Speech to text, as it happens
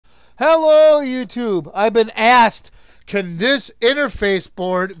Hello YouTube. I've been asked, can this interface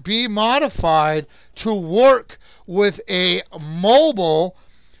board be modified to work with a mobile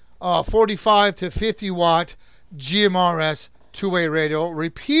 45 to 50 watt GMRS two-way radio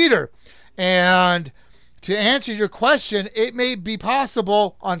repeater? And to answer your question, it may be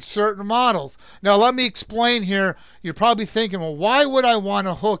possible on certain models. Now let me explain here. You're probably thinking, well, why would I want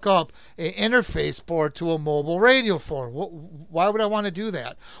to hook up an interface board to a mobile radio for? Why would I want to do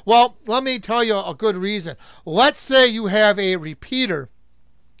that? Well, let me tell you a good reason. Let's say you have a repeater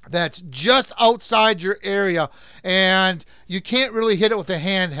that's just outside your area and you can't really hit it with a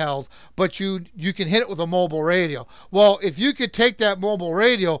handheld, but you can hit it with a mobile radio. Well, if you could take that mobile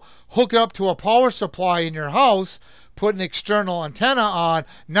radio, hook it up to a power supply in your house, put an external antenna on,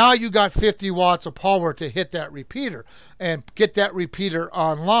 now you got 50 watts of power to hit that repeater and get that repeater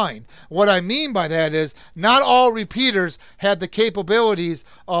online. What I mean by that is not all repeaters have the capabilities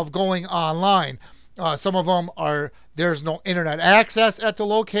of going online. Some of them are, there's no internet access at the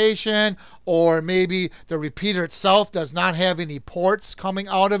location, or maybe the repeater itself does not have any ports coming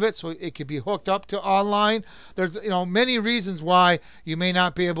out of it, so it could be hooked up to online. There's many reasons why you may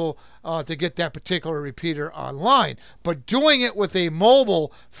not be able to get that particular repeater online. But doing it with a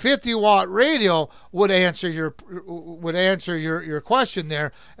mobile 50 watt radio would answer your question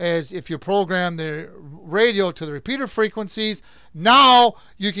there, as if you program the radio to the repeater frequencies, now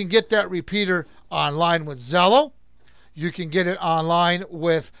you can get that repeater online with Zello. You can get it online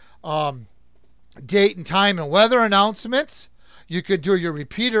with date and time and weather announcements. You could do your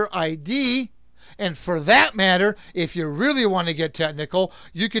repeater ID. And for that matter, if you really want to get technical,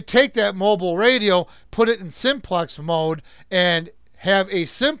 you could take that mobile radio, put it in simplex mode, and have a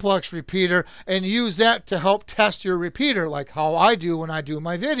simplex repeater and use that to help test your repeater, like how I do when I do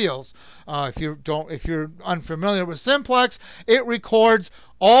my videos. If you're unfamiliar with simplex, it records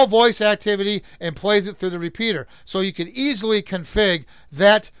all voice activity and plays it through the repeater. So you can easily configure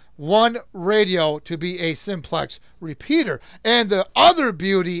that one radio to be a simplex repeater. And the other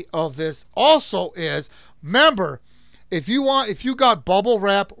beauty of this also is, remember, if you got bubble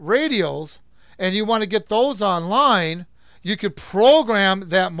wrap radios and you want to get those online, you could program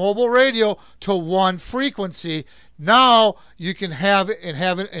that mobile radio to one frequency. Now you can have it,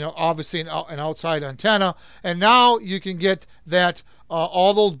 obviously an outside antenna, and now you can get that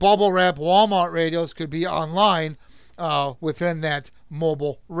all those bubble wrap Walmart radios could be online within that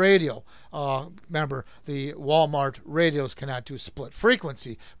mobile radio. Remember, the Walmart radios cannot do split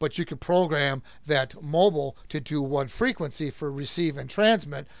frequency, but you could program that mobile to do one frequency for receive and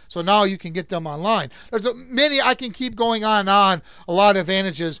transmit. So now you can get them online. There's many, I can keep going on, a lot of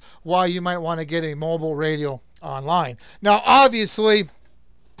advantages why you might want to get a mobile radio online. Now, obviously,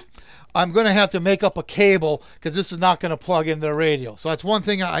 I'm going to have to make up a cable because this is not going to plug into the radio. So that's one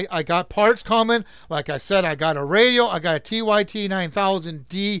thing. I got parts coming. Like I said, I got a radio. I got a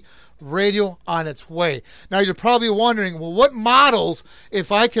TYT9000D radio on its way. Now you're probably wondering, well, what models,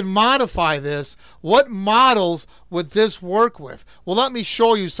 if I can modify this, what models would this work with? Well, let me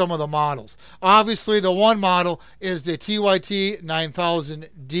show you some of the models. Obviously, the one model is the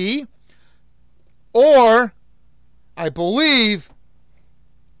TYT9000D, or I believe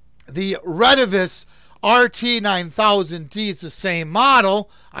the Retevis RT9000D is the same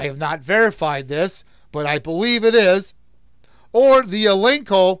model. I have not verified this, but I believe it is. Or the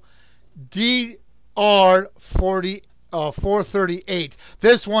Alinco DR-438.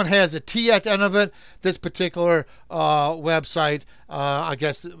 This one has a T at the end of it. This particular website, I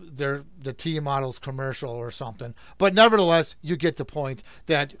guess the T model's commercial or something. But nevertheless, you get the point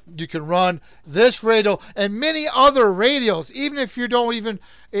that you can run this radio and many other radios, even if you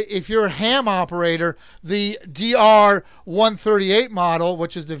if you're a ham operator, the DR-138 model,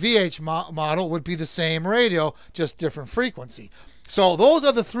 which is the VH model, would be the same radio, just different frequency. So those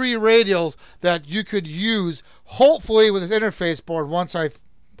are the three radios that you could use, hopefully, with this interface board once I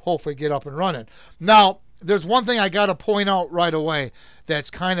hopefully get up and running. Now, there's one thing I got to point out right away that's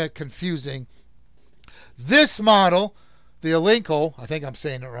kind of confusing. This model, the Alinco, I think I'm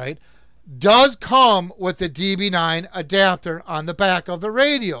saying it right, does come with the DB9 adapter on the back of the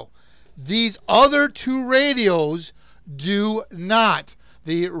radio. These other two radios do not.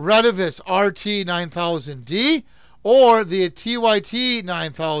 The Retevis RT9000D or the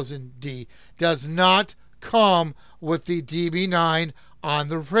TYT9000D does not come with the DB9 on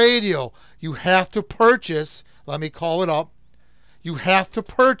the radio. You have to purchase, let me call it up, you have to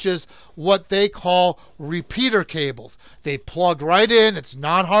purchase what they call repeater cables. They plug right in. It's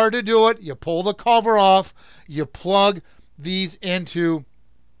not hard to do it. You pull the cover off, you plug these into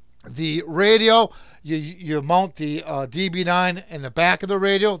the radio, you mount the DB9 in the back of the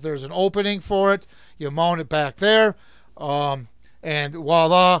radio. There's an opening for it. You mount it back there, and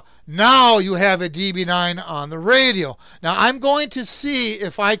voila, now you have a DB9 on the radio. Now I'm going to see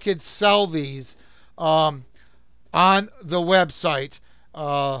if I could sell these on the website.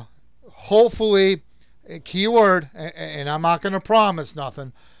 Hopefully, keyword, and I'm not going to promise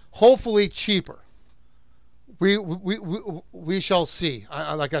nothing, hopefully cheaper. We shall see.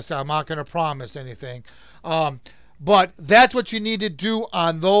 Like I said, I'm not going to promise anything. But that's what you need to do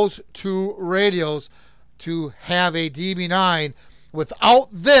on those two radios to have a DB9. Without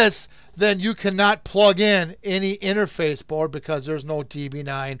this, then you cannot plug in any interface board because there's no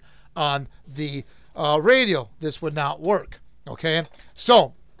DB9 on the radio. This would not work. Okay?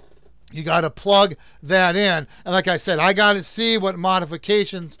 So you got to plug that in. And like I said, I got to see what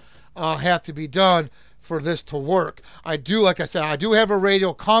modifications have to be done for this to work. I do, like I said, I do have a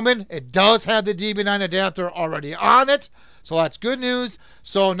radio coming. It does have the DB9 adapter already on it, so that's good news.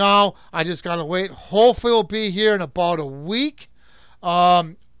 So now I just gotta wait. Hopefully it'll be here in about a week.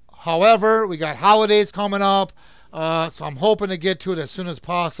 However, we got holidays coming up, so I'm hoping to get to it as soon as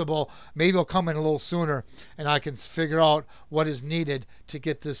possible. Maybe it'll come in a little sooner, and I can figure out what is needed to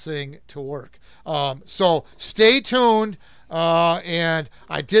get this thing to work. So stay tuned, and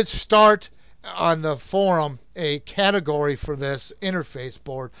I did start on the forum a category for this interface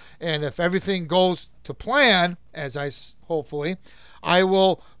board, and if everything goes to plan, as hopefully, I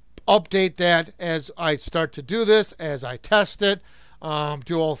will update that as I start to do this, as I test it,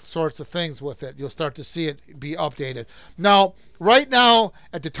 do all sorts of things with it. You'll start to see it be updated. Now, right now,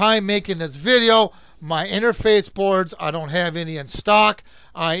 at the time making this video, my interface boards, I don't have any in stock.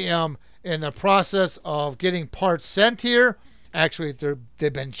 I am in the process of getting parts sent here. Actually,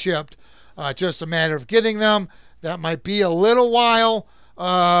 they've been shipped. Just a matter of getting them. That might be a little while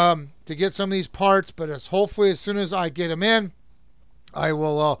to get some of these parts, but hopefully as soon as I get them in, I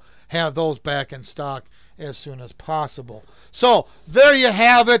will have those back in stock as soon as possible. So there you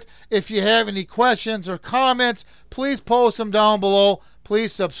have it. If you have any questions or comments, please post them down below.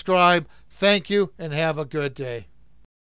 Please subscribe. Thank you and have a good day.